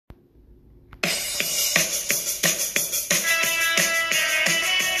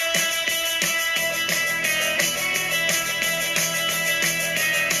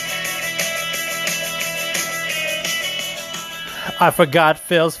I forgot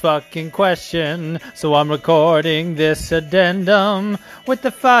Phil's fucking question, so I'm recording this addendum with the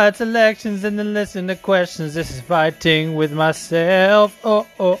 5 selections and the listen to questions. This is fighting with myself.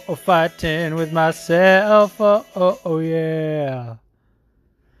 Oh, fighting with myself. Oh, yeah.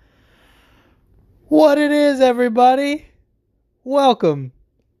 What it is, everybody? Welcome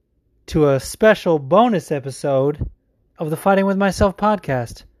to a special bonus episode of the Fighting with Myself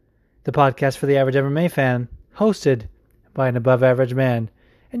podcast, the podcast for the average MMA fan, hosted by an above average man.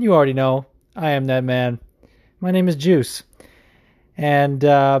 And you already know, I am that man. My name is Juice. And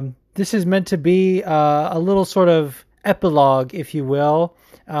this is meant to be a little sort of epilogue, if you will,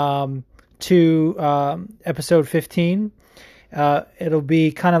 to episode 15. It'll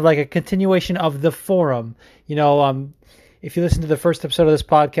be kind of like a continuation of the forum. You know, if you listen to the first episode of this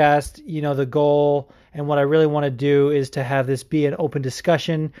podcast, you know, the goal and what I really want to do is to have this be an open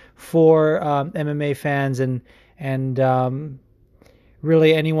discussion for MMA fans and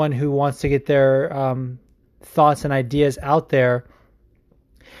really anyone who wants to get their thoughts and ideas out there.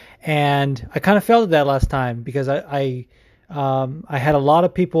 And I kind of failed at that last time because I had a lot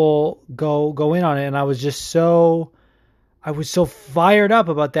of people go in on it, and I was so fired up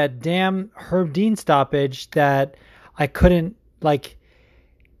about that damn Herb Dean stoppage that I couldn't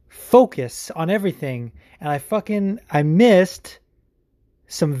focus on everything, and I missed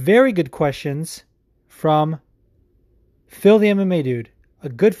some very good questions from Phil the MMA Dude, a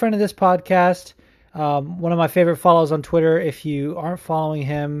good friend of this podcast, one of my favorite follows on Twitter. If you aren't following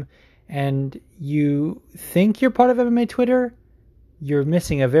him and you think you're part of MMA Twitter, you're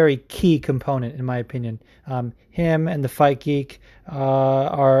missing a very key component, in my opinion. Him and the Fight Geek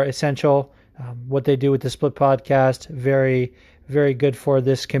are essential. What they do with the Split podcast, very, very good for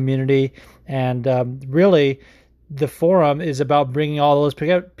this community. And really, the forum is about bringing all those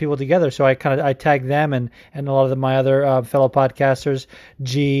people together. So I tag them and a lot of my other fellow podcasters,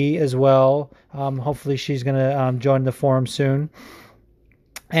 G as well. Hopefully she's going to join the forum soon.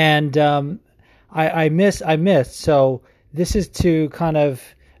 And I missed. So this is to kind of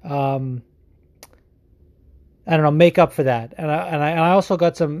make up for that. And I also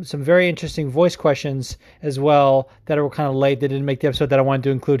got some very interesting voice questions as well that were kind of late that didn't make the episode that I wanted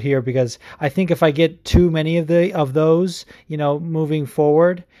to include here, because I think if I get too many of those, you know, moving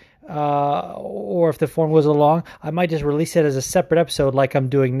forward, or if the form goes along, I might just release it as a separate episode like I'm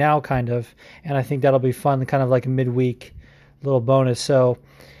doing now, kind of. And I think that'll be fun, kind of like a midweek little bonus. So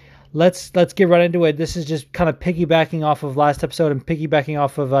let's get right into it. This is just kind of piggybacking off of last episode and piggybacking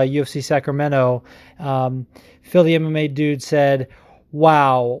off of UFC Sacramento. Phil the MMA Dude said,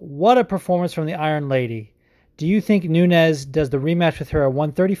 "Wow, what a performance from the Iron Lady. Do you think Nunes does the rematch with her at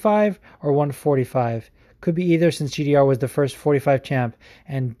 135 or 145? Could be either, since GDR was the first 45 champ."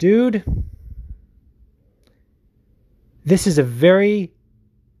 And dude, this is a very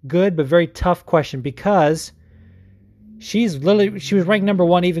good but very tough question, because she was ranked number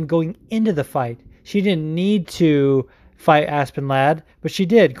 1 even going into the fight. She didn't need to fight Aspen Ladd, but she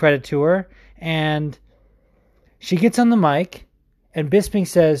did, credit to her. And she gets on the mic, and Bisping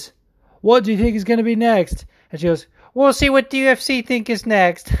says, "What do you think is going to be next?" And she goes, "We'll see what the UFC think is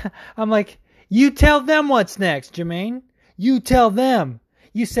next." I'm like, you tell them what's next, Jermaine. You tell them.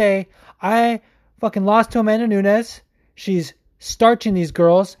 You say, "I fucking lost to Amanda Nunes. She's starching these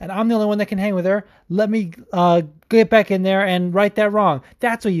girls, and I'm the only one that can hang with her. Let me get back in there and right that wrong."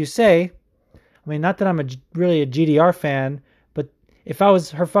 That's what you say. I mean, not that I'm really a GDR fan, but if I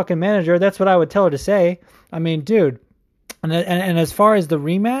was her fucking manager, that's what I would tell her to say. I mean, dude. And as far as the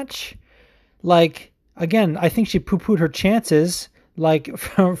rematch, again, I think she poo-pooed her chances,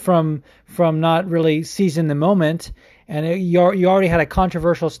 from not really seizing the moment. And you already had a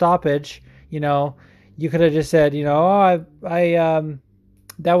controversial stoppage, you know. You could have just said, you know,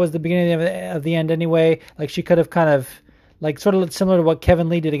 that was the beginning of the end anyway. She could have kind of, sort of similar to what Kevin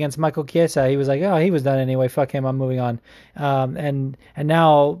Lee did against Michael Chiesa. He was like, "Oh, he was done anyway. Fuck him. I'm moving on." And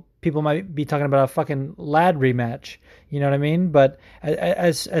now people might be talking about a fucking Ladd rematch. You know what I mean? But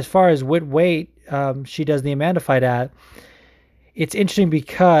as far as what weight she does the Amanda fight at, it's interesting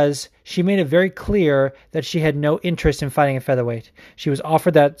because she made it very clear that she had no interest in fighting at featherweight. She was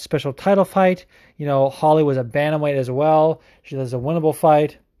offered that special title fight. You know, Holly was a bantamweight as well. She does a winnable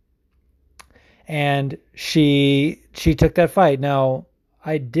fight. And she took that fight. Now,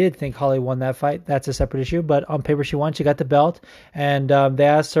 I did think Holly won that fight. That's a separate issue. But on paper, she won. She got the belt. And they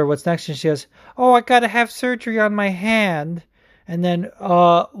asked her, "What's next?" And she goes, "Oh, I got to have surgery on my hand." And then,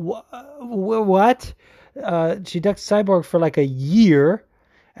 what? She ducked Cyborg for a year.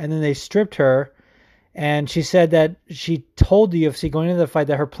 And then they stripped her. And she said that she told the UFC going into the fight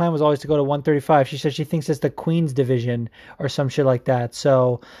that her plan was always to go to 135. She said she thinks it's the Queen's division or some shit like that.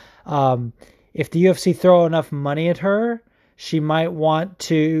 So if the UFC throw enough money at her, she might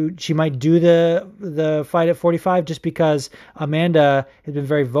do the fight at 45, just because Amanda has been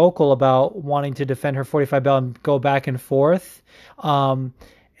very vocal about wanting to defend her 45 belt and go back and forth. And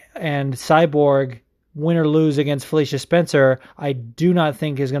Cyborg, win or lose against Felicia Spencer, I do not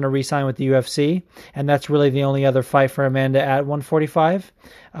think is going to re-sign with the UFC, and that's really the only other fight for Amanda at 145.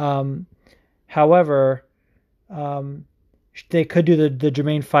 However, they could do the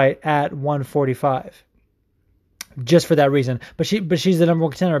Germaine fight at 145, just for that reason. But she's the number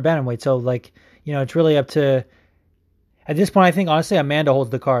one contender at bantamweight, so like, you know, it's really up to. At this point, I think honestly Amanda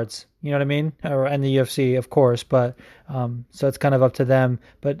holds the cards. You know what I mean? And the UFC, of course, but so it's kind of up to them.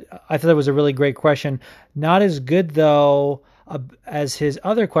 But I thought it was a really great question. Not as good though as his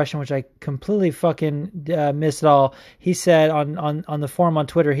other question, which I completely fucking missed it all. He said on the forum on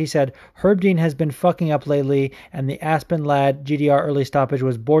Twitter, he said Herb Dean has been fucking up lately, and the Aspen lad GDR early stoppage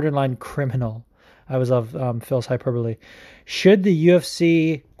was borderline criminal. I was of Phil's hyperbole. Should the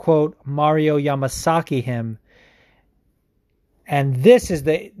UFC quote Mario Yamasaki him? And this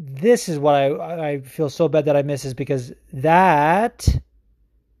is what I feel so bad that I miss, is because that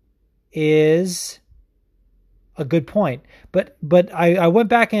is a good point. But I went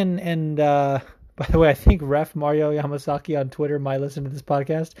back and by the way, I think Ref Mario Yamasaki on Twitter might listen to this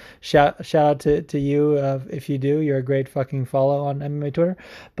podcast. Shout out to you if you do. You're a great fucking follow on MMA Twitter.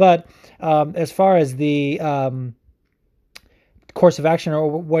 But as far as the course of action,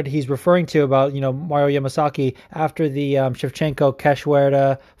 or what he's referring to about, you know, Mario Yamasaki after the Shevchenko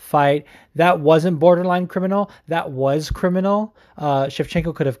Keshwerda fight, that wasn't borderline criminal. That was criminal.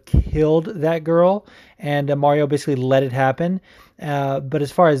 Shevchenko could have killed that girl, and Mario basically let it happen. But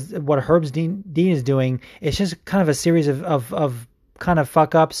as far as what Herb Dean is doing, it's just kind of a series of kind of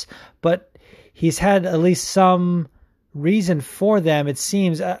fuck ups. But he's had at least some reason for them, it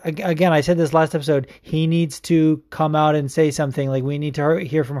seems. Again, I said this last episode, he needs to come out and say something. Like, we need to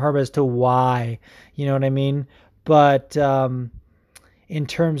hear from Herb as to why, you know what I mean? But in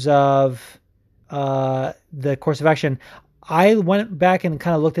terms of the course of action, I went back and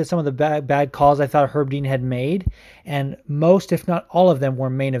kind of looked at some of the bad calls I thought Herb Dean had made, and most, if not all of them, were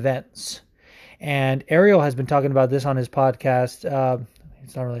main events. And Ariel has been talking about this on his podcast.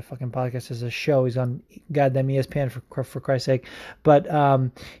 It's not really a fucking podcast, it's a show. He's on goddamn ESPN for Christ's sake. But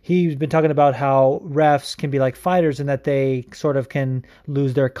he's been talking about how refs can be like fighters, and that they sort of can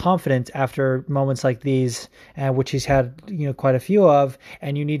lose their confidence after moments like these, which he's had, you know, quite a few of,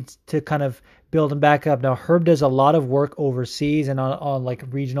 and you need to kind of build them back up. Now, Herb does a lot of work overseas and on like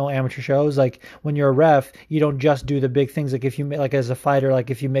regional amateur shows. Like, when you're a ref, you don't just do the big things. Like, if you like as a fighter, like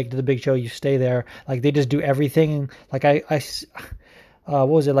if you make it to the big show, you stay there. Like, they just do everything. Like what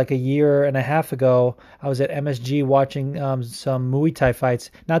was it, like a year and a half ago, I was at MSG watching some Muay Thai fights.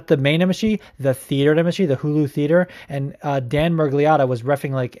 Not the main MSG, the theater at MSG, the Hulu theater. And Dan Mergliotta was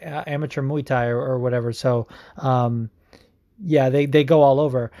reffing like amateur Muay Thai or whatever. So, yeah, they go all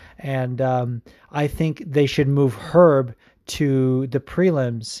over. And I think they should move Herb to the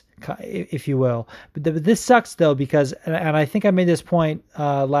prelims, if you will. But this sucks, though, because, and I think I made this point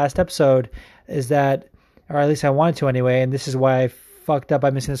last episode, is that, or at least I wanted to anyway, and this is why I fucked up by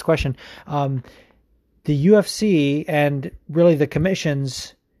missing this question. The UFC and really the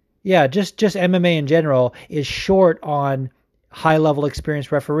commissions, yeah, just MMA in general, is short on high-level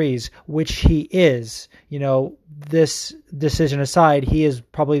experienced referees, which he is. You know, this decision aside, he is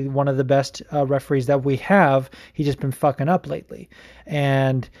probably one of the best referees that we have. He's just been fucking up lately.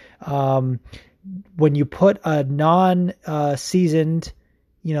 And when you put a non-seasoned,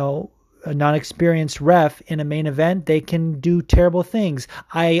 you know, a non-experienced ref in a main event, they can do terrible things.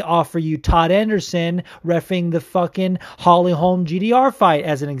 I offer you Todd Anderson reffing the fucking Holly Holm GDR fight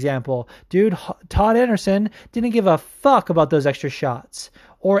as an example. Dude, Todd Anderson didn't give a fuck about those extra shots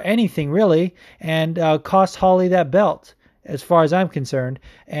or anything really, and cost Holly that belt as far as I'm concerned.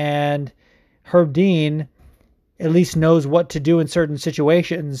 And Herb Dean at least knows what to do in certain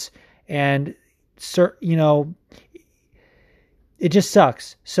situations, and you know, it just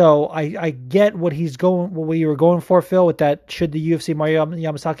sucks. So I get what you were going for, Phil, with that. Should the UFC Mario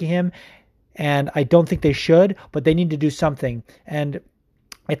Yamasaki him? And I don't think they should, but they need to do something. And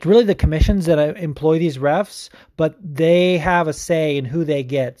it's really the commissions that employ these refs, but they have a say in who they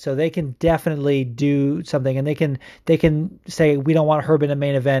get. So they can definitely do something, and they can say, we don't want Herb in a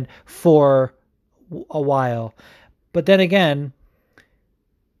main event for a while. But then again,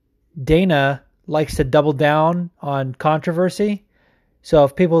 Dana likes to double down on controversy. So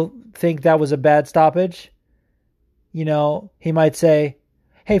if people think that was a bad stoppage, he might say,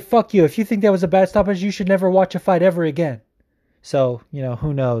 hey, fuck you. If you think that was a bad stoppage, you should never watch a fight ever again. So,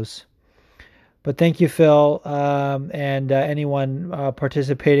 who knows? But thank you, Phil, and anyone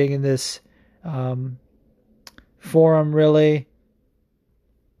participating in this forum, really.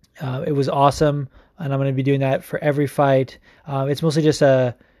 It was awesome, and I'm going to be doing that for every fight. It's mostly just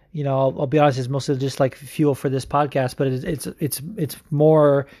I'll be honest, it's mostly just like fuel for this podcast, but it's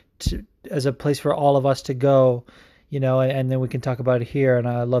more as a place for all of us to go, and then we can talk about it here, and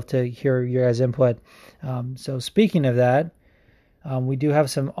I'd love to hear your guys' input. So speaking of that, we do have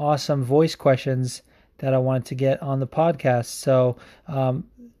some awesome voice questions that I wanted to get on the podcast. So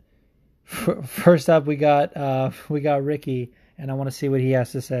first up, we got Ricky, and I want to see what he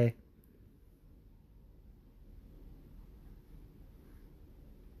has to say.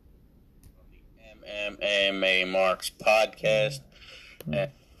 MMA Marks podcast.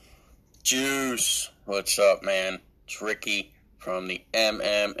 Juice, what's up, man? It's Ricky from the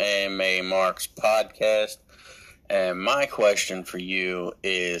MMA Marks podcast. And my question for you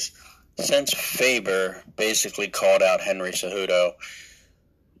is, since Faber basically called out Henry Cejudo,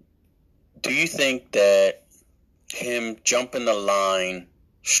 do you think that him jumping the line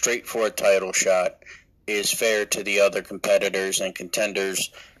straight for a title shot is fair to the other competitors and contenders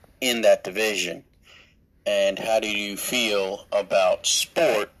in that division? And how do you feel about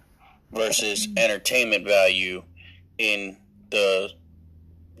sport versus entertainment value in the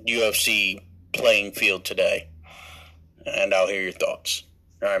UFC playing field today? And I'll hear your thoughts.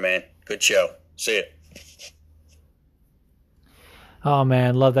 All right, man. Good show. See ya. Oh,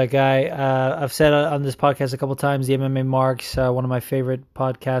 man. Love that guy. I've said on this podcast a couple times, the MMA Marks, one of my favorite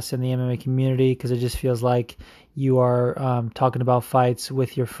podcasts in the MMA community, because it just feels like you are talking about fights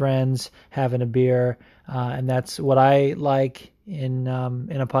with your friends, having a beer. And that's what I like in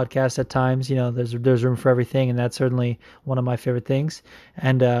a podcast at times. There's room for everything, and that's certainly one of my favorite things.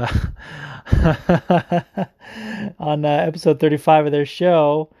 And on episode 35 of their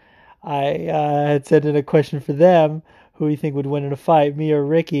show, I had sent in a question for them: who you think would win in a fight, me or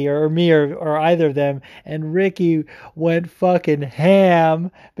Ricky, or me or either of them? And Ricky went fucking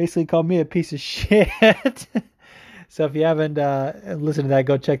ham, basically called me a piece of shit. So if you haven't listened to that,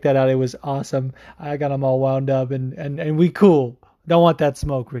 go check that out. It was awesome. I got them all wound up, and we cool. Don't want that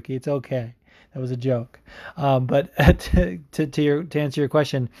smoke, Ricky. It's okay. That was a joke. But to answer your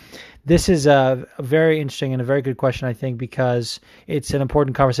question, this is a very interesting and a very good question, I think, because it's an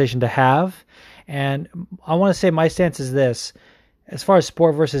important conversation to have. And I want to say my stance is this: as far as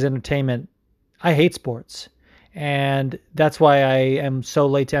sport versus entertainment, I hate sports. And that's why I am so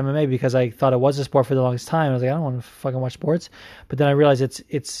late to MMA, because I thought it was a sport for the longest time. I was like, I don't want to fucking watch sports. But then I realized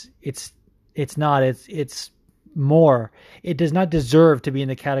it's not. It's more. It does not deserve to be in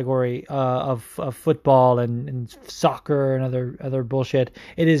the category of football and soccer and other bullshit.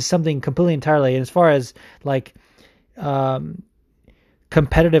 It is something completely entirely. And as far as like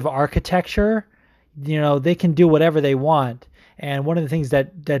competitive architecture, they can do whatever they want. And one of the things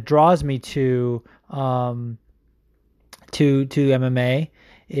that draws me to MMA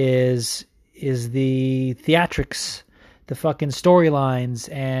is the theatrics, the fucking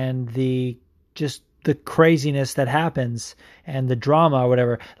storylines, and the craziness that happens, and the drama or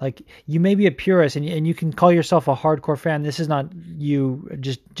whatever. Like, you may be a purist and you can call yourself a hardcore fan. This is not you,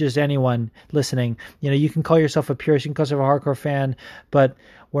 just anyone listening. You can call yourself a purist, you can call yourself a hardcore fan, but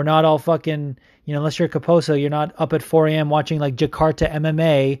we're not all fucking, unless you're Kaposo, you're not up at 4 a.m. watching like Jakarta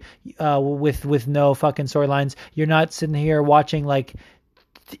MMA with no fucking storylines. You're not sitting here watching like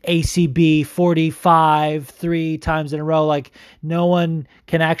ACB 45 3 times in a row. Like, no one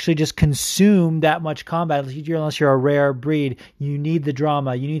can actually just consume that much combat unless you're a rare breed. You need the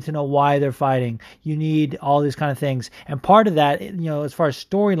drama. You need to know why they're fighting. You need all these kind of things. And part of that, as far as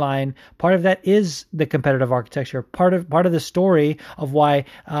storyline, part of that is the competitive architecture. Part of the story of why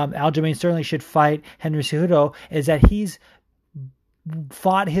Aljamain Sterling should fight Henry Cejudo is that he's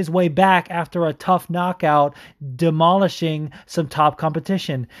fought his way back after a tough knockout, demolishing some top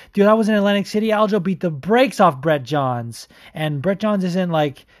competition. Dude, I was in Atlantic City. Aljo beat the brakes off Brett Johns, and Brett Johns isn't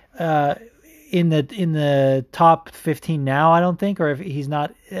like in the top 15 now, I don't think, or if he's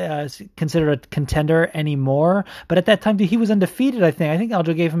not considered a contender anymore. But at that time, dude, he was undefeated. I think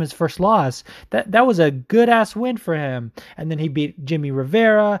Aljo gave him his first loss. That was a good ass win for him. And then he beat Jimmy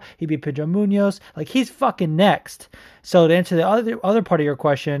Rivera. He beat Pedro Munoz. Like, he's fucking next. So to answer the other part of your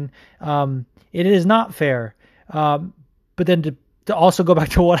question, it is not fair. But then to also go back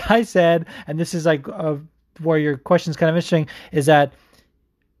to what I said, and this is like where your question is kind of interesting, is that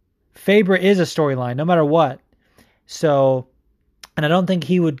Faber is a storyline no matter what. So And I don't think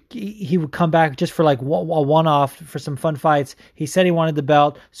he would come back just for like a one-off for some fun fights. He said he wanted the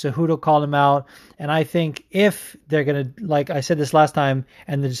belt. Cejudo called him out. And I think if they're going to, like I said this last time,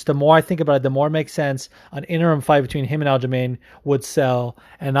 and just the more I think about it, the more it makes sense, an interim fight between him and Aljamain would sell,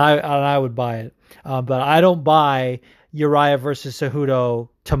 and I would buy it. But I don't buy Uriah versus Cejudo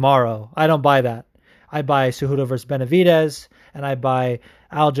tomorrow. I don't buy that. I buy Cejudo versus Benavidez, and I buy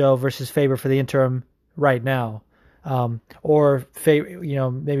Aljo versus Faber for the interim right now. Or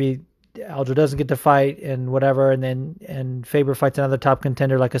maybe Aljo doesn't get to fight and whatever, and Faber fights another top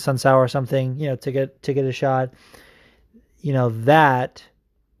contender like a Sun Sao or something, to get a shot. That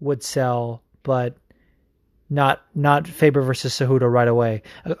would sell, but not Faber versus Cejudo right away.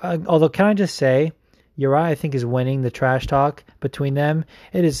 Although, can I just say, Uriah, I think, is winning the trash talk between them.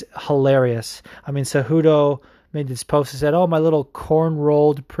 It is hilarious. I mean, Cejudo made this post and said, "Oh, my little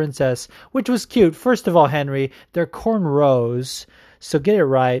corn-rolled princess," which was cute. First of all, Henry, they're cornrows, so get it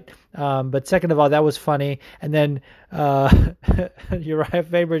right. But second of all, that was funny. And then Uriah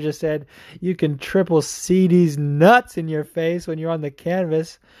Faber just said, "You can triple see these nuts in your face when you're on the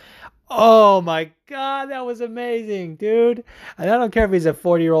canvas." Oh my God, that was amazing, dude. And I don't care if he's a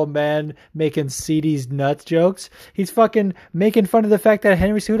 40-year-old man making CD's nuts jokes. He's fucking making fun of the fact that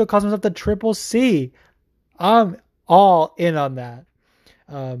Henry Cejudo calls himself the Triple C. I'm all in on that.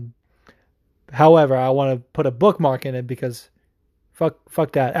 However, I want to put a bookmark in it because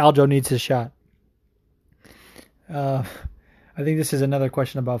fuck that. Aljo needs his shot. I think this is another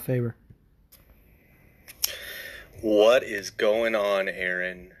question about Faber. What is going on,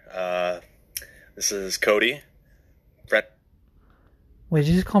 Aaron? This is Cody. Wait, did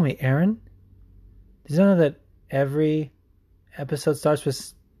you just call me Aaron? Did you know that every episode starts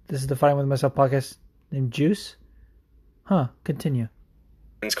with "This is the Fighting With Myself" podcast named Juice? Huh, continue.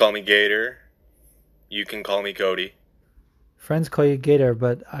 Friends call me Gator. You can call me Cody. Friends call you Gator,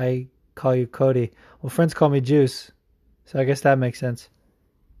 but I call you Cody. Well, friends call me Juice, so I guess that makes sense.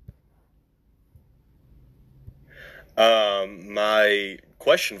 My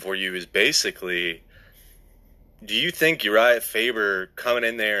question for you is basically, do you think Uriah Faber coming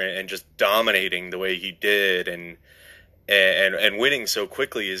in there and just dominating the way he did and winning so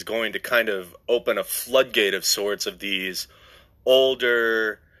quickly is going to kind of open a floodgate of sorts of these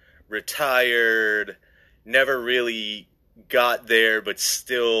older, retired, never really got there but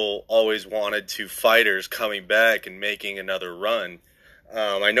still always wanted to fighters coming back and making another run?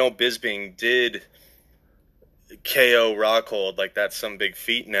 I know Bisping did KO Rockhold, like that's some big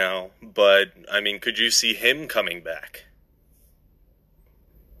feat now, but I mean, could you see him coming back?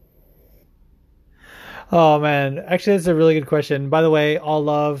 Oh man, actually that's a really good question. By the way, all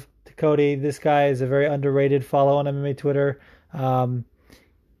love to Cody. This guy is a very underrated follow on MMA Twitter.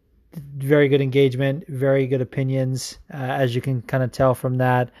 Very good engagement, very good opinions, as you can kind of tell from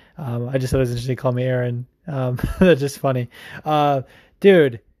that. I just thought it was interesting to call me Aaron. That's just funny.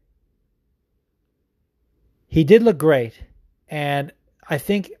 Dude, he did look great, and I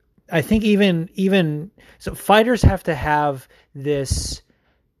think even so, fighters have to have this,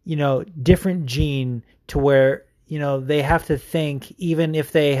 different gene to where they have to think, even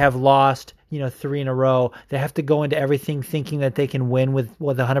if they have lost 3 in a row, they have to go into everything thinking that they can win with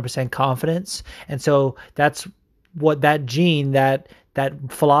 100% confidence, and so that's what that gene, that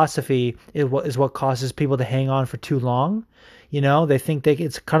philosophy is what causes people to hang on for too long. They think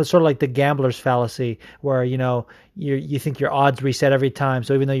it's kind of sort of like the gambler's fallacy, where you think your odds reset every time.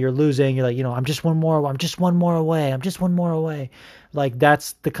 So even though you're losing, you're like, I'm just one more away. Like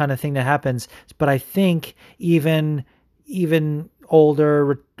that's the kind of thing that happens. But I think even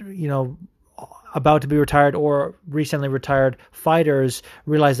older, about to be retired or recently retired fighters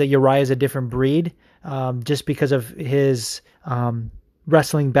realize that Uriah is a different breed, just because of his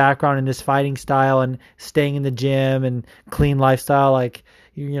wrestling background and his fighting style and staying in the gym and clean lifestyle. Like,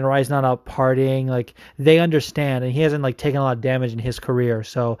 Uriah's not out partying. Like, they understand, and he hasn't taken a lot of damage in his career.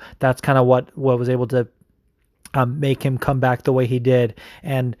 So that's kind of what was able to make him come back the way he did.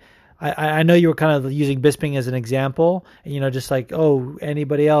 And I know you were kind of using Bisping as an example, just like, oh,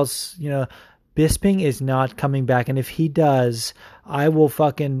 anybody else, Bisping is not coming back. And if he does, I will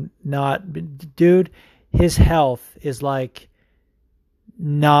fucking not. Dude, his health is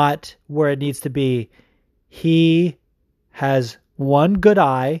not where it needs to be. He has one good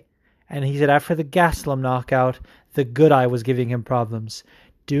eye, and he said after the Gastelum knockout, the good eye was giving him problems.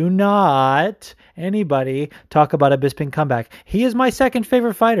 Do not anybody talk about a Bisping comeback. He is my second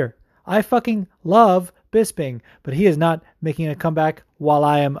favorite fighter. I fucking love Bisping, but he is not making a comeback while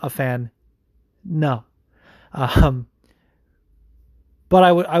I am a fan. No. But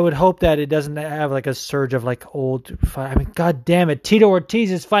I would hope that it doesn't have like a surge of like old. I mean, God damn it, Tito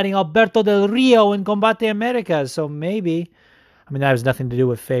Ortiz is fighting Alberto Del Rio in Combate America, so maybe. I mean, that has nothing to do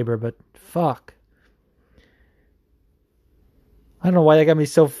with Faber, but fuck. I don't know why that got me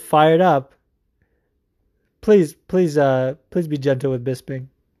so fired up. Please be gentle with Bisping.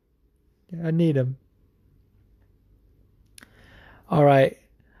 I need him. All right.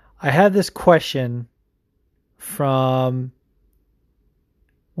 I had this question from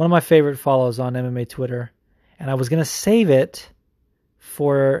one of my favorite follows on MMA Twitter, and I was going to save it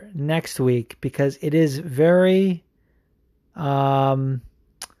for next week because it is very not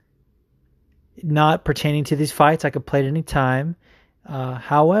pertaining to these fights. I could play it any time.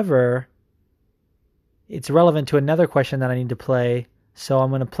 However, it's relevant to another question that I need to play, so I'm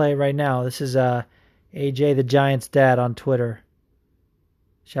going to play it right now. This is AJ the Giant's dad on Twitter.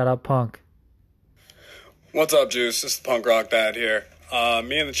 Shout out Punk. What's up, Juice? This is the Punk Rock Dad here.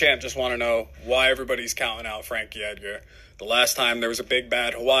 Me and the champ just want to know why everybody's counting out Frankie Edgar. The last time there was a big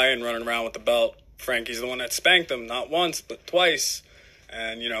bad Hawaiian running around with the belt, Frankie's the one that spanked him, not once, but twice.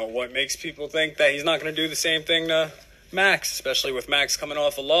 And, what makes people think that he's not going to do the same thing to Max, especially with Max coming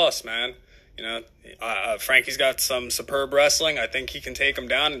off a loss, man. Frankie's got some superb wrestling. I think he can take him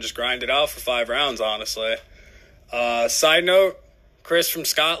down and just grind it out for 5 rounds, honestly. Side note, Chris from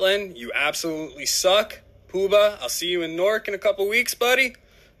Scotland, you absolutely suck. Pooba, I'll see you in Newark in a couple weeks, buddy.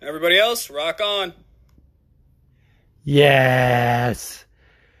 Everybody else, rock on. Yes.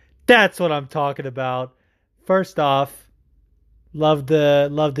 That's what I'm talking about. First off, love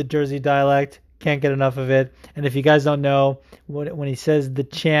the Jersey dialect. Can't get enough of it. And if you guys don't know, when he says the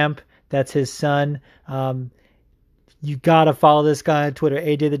champ, that's his son. You gotta follow this guy on Twitter,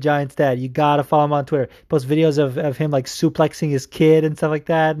 AJ the Giant's dad. You gotta follow him on Twitter. He posts videos of him like suplexing his kid and stuff like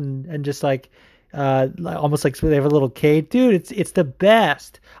that, and just like almost like they have a little cage. Dude, it's the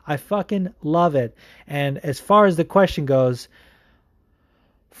best. I fucking love it. And as far as the question goes,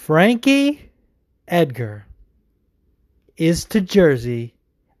 Frankie Edgar is to Jersey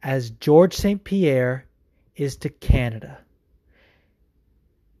as George St. Pierre is to Canada.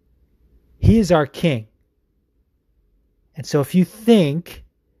 He is our king. And so if you think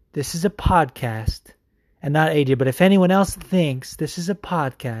this is a podcast, and not AJ, but if anyone else thinks this is a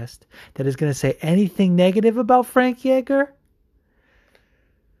podcast that is going to say anything negative about Frankie Edgar,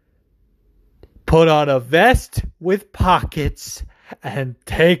 put on a vest with pockets and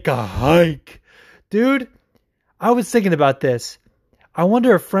take a hike. Dude, I was thinking about this. I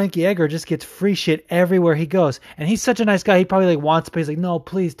wonder if Frankie Edgar just gets free shit everywhere he goes. And he's such a nice guy. He probably wants to pay. He's like, no,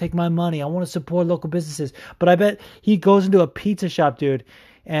 please take my money. I want to support local businesses. But I bet he goes into a pizza shop, dude,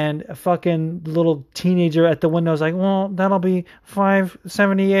 and a fucking little teenager at the window is like, well, that'll be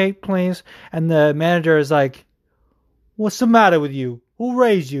 $5.78, please. And the manager is like, what's the matter with you? Who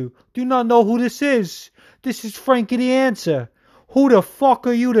raised you? Do you not know who this is? This is Frankie the Answer. Who the fuck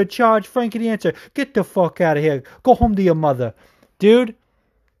are you to charge Frankie the Answer? Get the fuck out of here. Go home to your mother. Dude,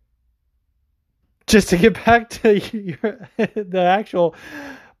 just to get back to the actual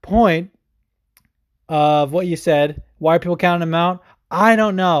point of what you said, why are people counting him out? I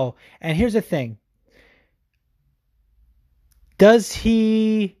don't know. And here's the thing. Does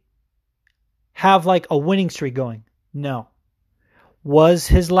he have like a winning streak going? No. Was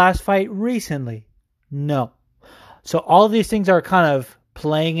his last fight recently? No. So all of these things are kind of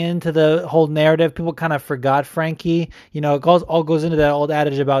playing into the whole narrative. People kind of forgot Frankie. It all goes into that old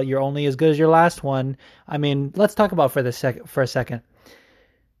adage about you're only as good as your last one. I mean, let's talk about for a second.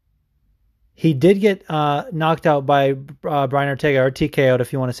 He did get knocked out by Brian Ortega, or TKO'd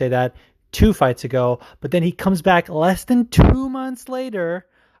if you want to say that, 2 fights ago. But then he comes back less than 2 months later.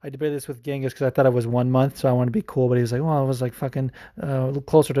 I debated this with Genghis because I thought it was 1 month, so I wanted to be cool. But he was like, well, it was like fucking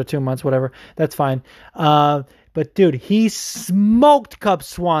closer to 2 months, whatever. That's fine. But dude, he smoked Cub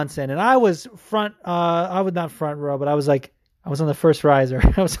Swanson, and I was I was not front row, but I was on the first riser.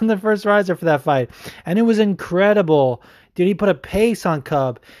 I was on the first riser for that fight, and it was incredible. Dude, he put a pace on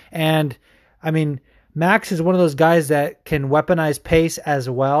Cub, and I mean, Max is one of those guys that can weaponize pace as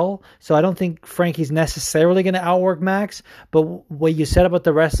well. So I don't think Frankie's necessarily going to outwork Max, but what you said about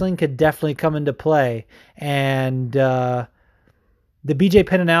the wrestling could definitely come into play. And the BJ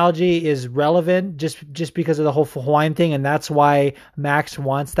Penn analogy is relevant just because of the whole Hawaiian thing, and that's why Max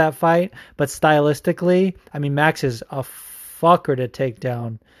wants that fight. But stylistically, I mean, Max is a fucker to take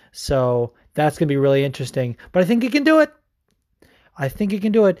down. So that's going to be really interesting. But I think he can do it.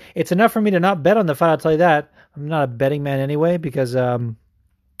 It's enough for me to not bet on the fight, I'll tell you that. I'm not a betting man anyway because that's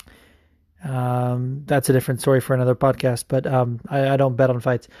a different story for another podcast. But I don't bet on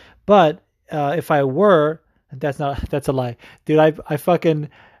fights. But if I were, That's a lie, dude. I fucking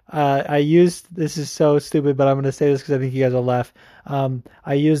I used, this is so stupid, but I'm gonna say this because I think you guys will laugh.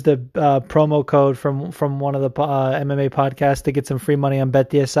 I used the promo code from one of the MMA podcasts to get some free money on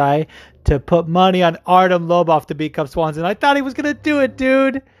BetDSI to put money on Artem Lobov to beat Cub Swanson. I thought he was gonna do it,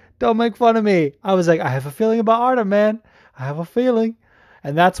 dude. Don't make fun of me. I was like, I have a feeling about Artem, man. I have a feeling,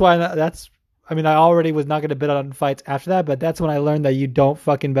 and that's why. I mean, I already was not going to bet on fights after that, but that's when I learned that you don't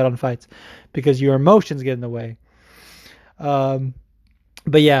fucking bet on fights because your emotions get in the way.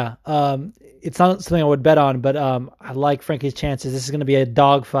 But yeah, it's not something I would bet on, but I like Frankie's chances. This is going to be a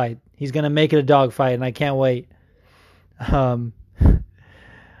dog fight. He's going to make it a dog fight, and I can't wait. All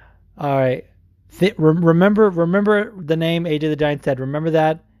right. Remember the name AJ the Giant said. Remember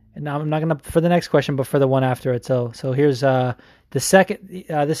that. And I'm not going to for the next question, but for the one after it. So here's the second.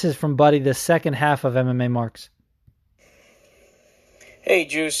 This is from Buddy, the second half of MMA Marks. Hey,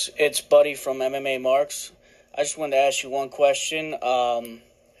 Juice. It's Buddy from MMA Marks. I just wanted to ask you one question. What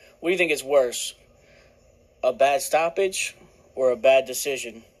do you think is worse, a bad stoppage or a bad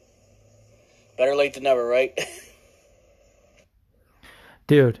decision? Better late than never, right?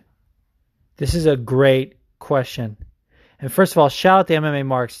 Dude, this is a great question. And first of all, shout out to MMA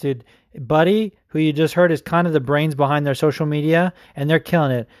Marks, dude. Buddy, who you just heard, is kind of the brains behind their social media, and they're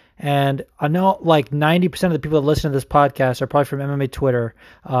killing it. And I know like 90% of the people that listen to this podcast are probably from MMA Twitter,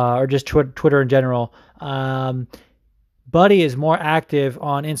 or just Twitter in general. Buddy is more active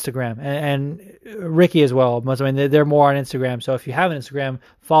on Instagram, and Ricky as well. I mean, they're more on Instagram. So if you have an Instagram,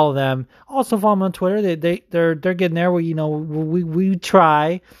 follow them. Also follow them on Twitter. They're getting there. We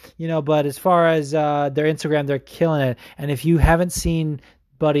try, But as far as their Instagram, they're killing it. And if you haven't seen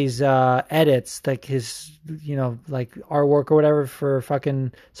Buddy's edits, like his like artwork or whatever for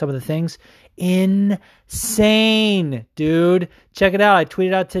fucking some of the things, insane, dude. Check it out. I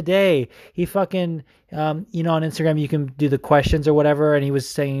tweeted out today. He fucking on Instagram you can do the questions or whatever, and he was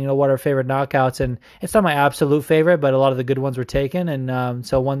saying what are favorite knockouts, and it's not my absolute favorite, but a lot of the good ones were taken. And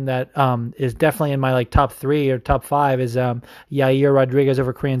so one that is definitely in my like top 3 or top 5 is Yair Rodriguez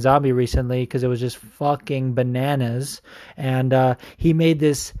over Korean Zombie recently, because it was just fucking bananas. And he made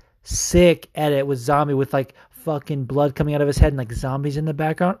this sick edit with Zombie with like fucking blood coming out of his head and like zombies in the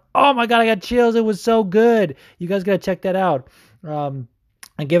background. Oh my god, I got chills. It was so good. You guys gotta check that out. And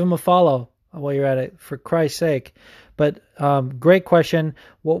give him a follow while you're at it, for Christ's sake. But great question.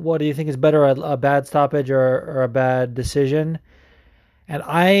 What do you think is better, a bad stoppage or a bad decision? And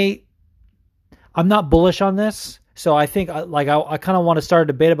I'm not bullish on this. So I think I kind of want to start a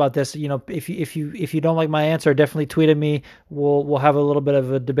debate about this. If you don't like my answer, definitely tweet at me. We'll have a little bit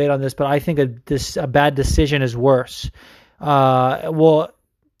of a debate on this. But I think a bad decision is worse. Fuck.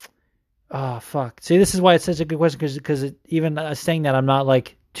 See, this is why it's such a good question, because even saying that, I'm not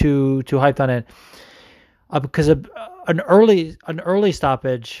like too hyped on it. Because an early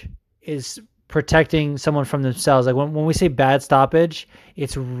stoppage is protecting someone from themselves. Like when we say bad stoppage,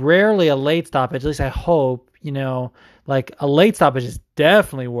 it's rarely a late stoppage. At least I hope. Like a late stoppage is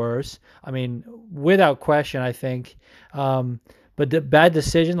definitely worse. I mean, without question, I think. But the bad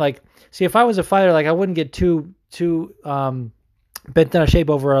decision, like, see, if I was a fighter, like I wouldn't get too bent out of shape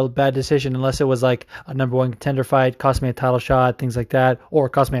over a bad decision unless it was like a number 1 contender fight, cost me a title shot, things like that, or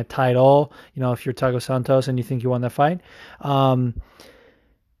cost me a title. If you're Thiago Santos and you think you won that fight.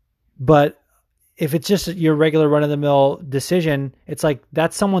 But if it's just your regular run-of-the-mill decision, it's like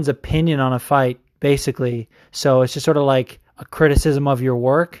that's someone's opinion on a fight, basically. So it's just sort of like a criticism of your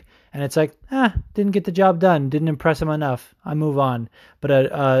work, and it's like, didn't get the job done, didn't impress him enough, I move on. But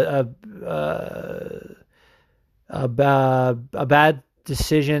a bad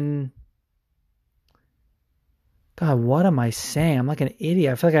decision. God, what am I saying? I'm like an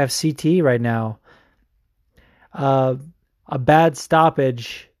idiot. I feel like I have CTE right now. A bad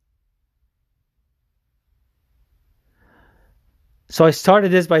stoppage. So I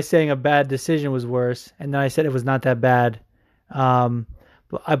started this by saying a bad decision was worse, and then I said it was not that bad.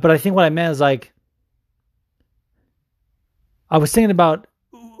 But I think what I meant is like, I was thinking about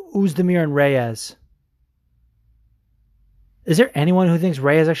Oezdemir and Reyes. Is there anyone who thinks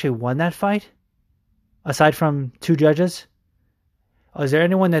Reyes actually won that fight? Aside from 2 judges? Or is there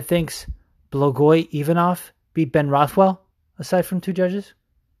anyone that thinks Blagoy Ivanov beat Ben Rothwell? Aside from 2 judges?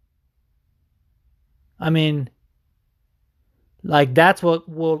 I mean, like that's what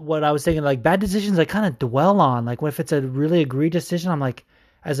I was thinking. Like bad decisions I kind of dwell on. Like if it's a really egregious decision, I'm like,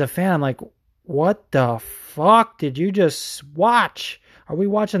 as a fan, I'm like, what the fuck did you just watch? Are we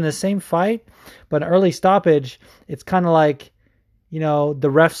watching the same fight? But an early stoppage, it's kind of like, the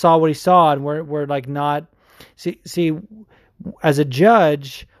ref saw what he saw, and we're like not. See, as a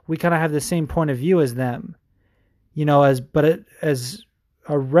judge, we kind of have the same point of view as them. as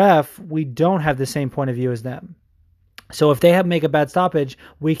a ref, we don't have the same point of view as them. So if they make a bad stoppage,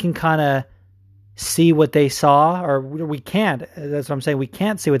 we can kind of see what they saw, or we can't. That's what I'm saying. We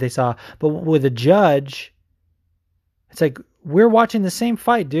can't see what they saw. But with a judge, it's like, we're watching the same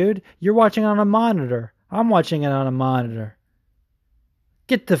fight, dude. You're watching on a monitor. I'm watching it on a monitor.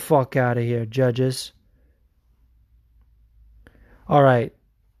 Get the fuck out of here, judges. All right.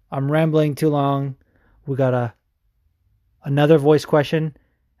 I'm rambling too long. We got another voice question,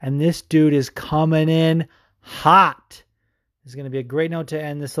 and this dude is coming in hot. This is going to be a great note to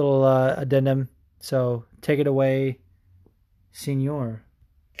end this little addendum. So take it away, senor.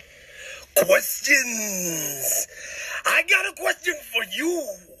 Questions. I got a question for you.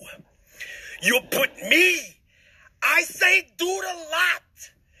 You put me, I say dude a lot,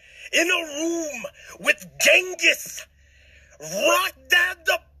 in a room with Genghis, Rock Dad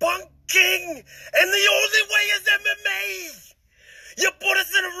the Punk King, and the only way is MMA. You put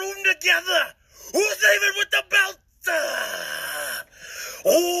us in a room together. Who's leaving with the belt?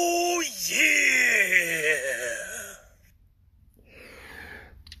 Oh, yeah.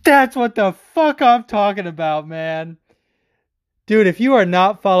 That's what the fuck I'm talking about, man. Dude, if you are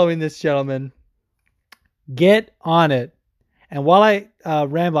not following this gentleman, get on it. And while I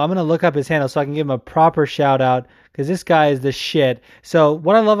ramble, I'm going to look up his handle so I can give him a proper shout out, because this guy is the shit. So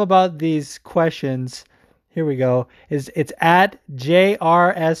what I love about these questions, here we go, is it's at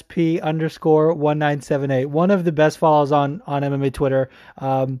JRSP_1978. One of the best follows on MMA Twitter.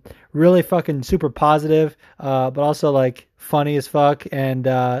 Really fucking super positive, but also like funny as fuck, and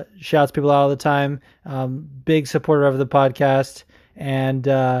shouts people out all the time. Big supporter of the podcast. And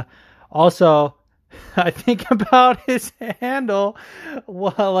also, I think about his handle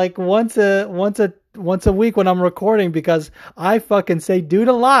like once a week when I'm recording, because I fucking say dude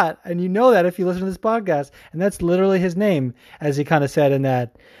a lot, and you know that if you listen to this podcast, and that's literally his name, as he kind of said in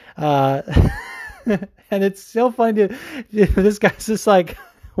that. And it's so funny this guy's just like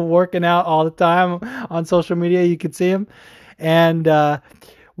working out all the time on social media. You could see him, and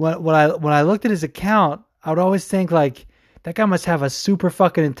when I looked at his account, I would always think like, that guy must have a super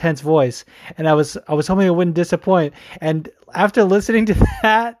fucking intense voice. And I was hoping it wouldn't disappoint. And after listening to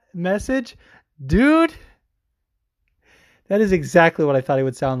that message, dude, that is exactly what I thought he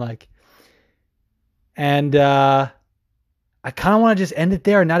would sound like. And I kind of want to just end it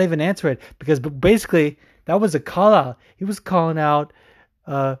there and not even answer it, because basically that was a call out. He was calling out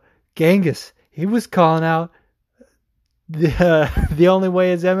Genghis. He was calling out the only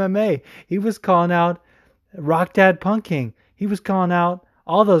way is MMA. He was calling out Rock Dad Punk King. He was calling out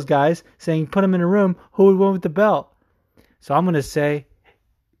all those guys, saying put him in a room, who would win with the belt. So I'm going to say,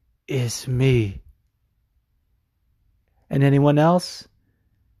 it's me. And anyone else,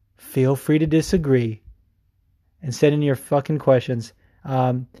 feel free to disagree and send in your fucking questions.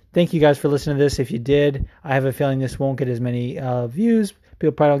 Thank you guys for listening to this. If you did, I have a feeling this won't get as many views.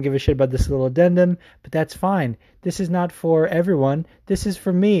 People probably don't give a shit about this little addendum, but that's fine. This is not for everyone. This is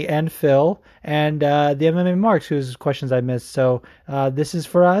for me and Phil and the MMA Marks, whose questions I missed. So this is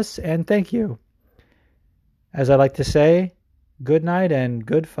for us, and thank you. As I like to say, good night and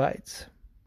good fights.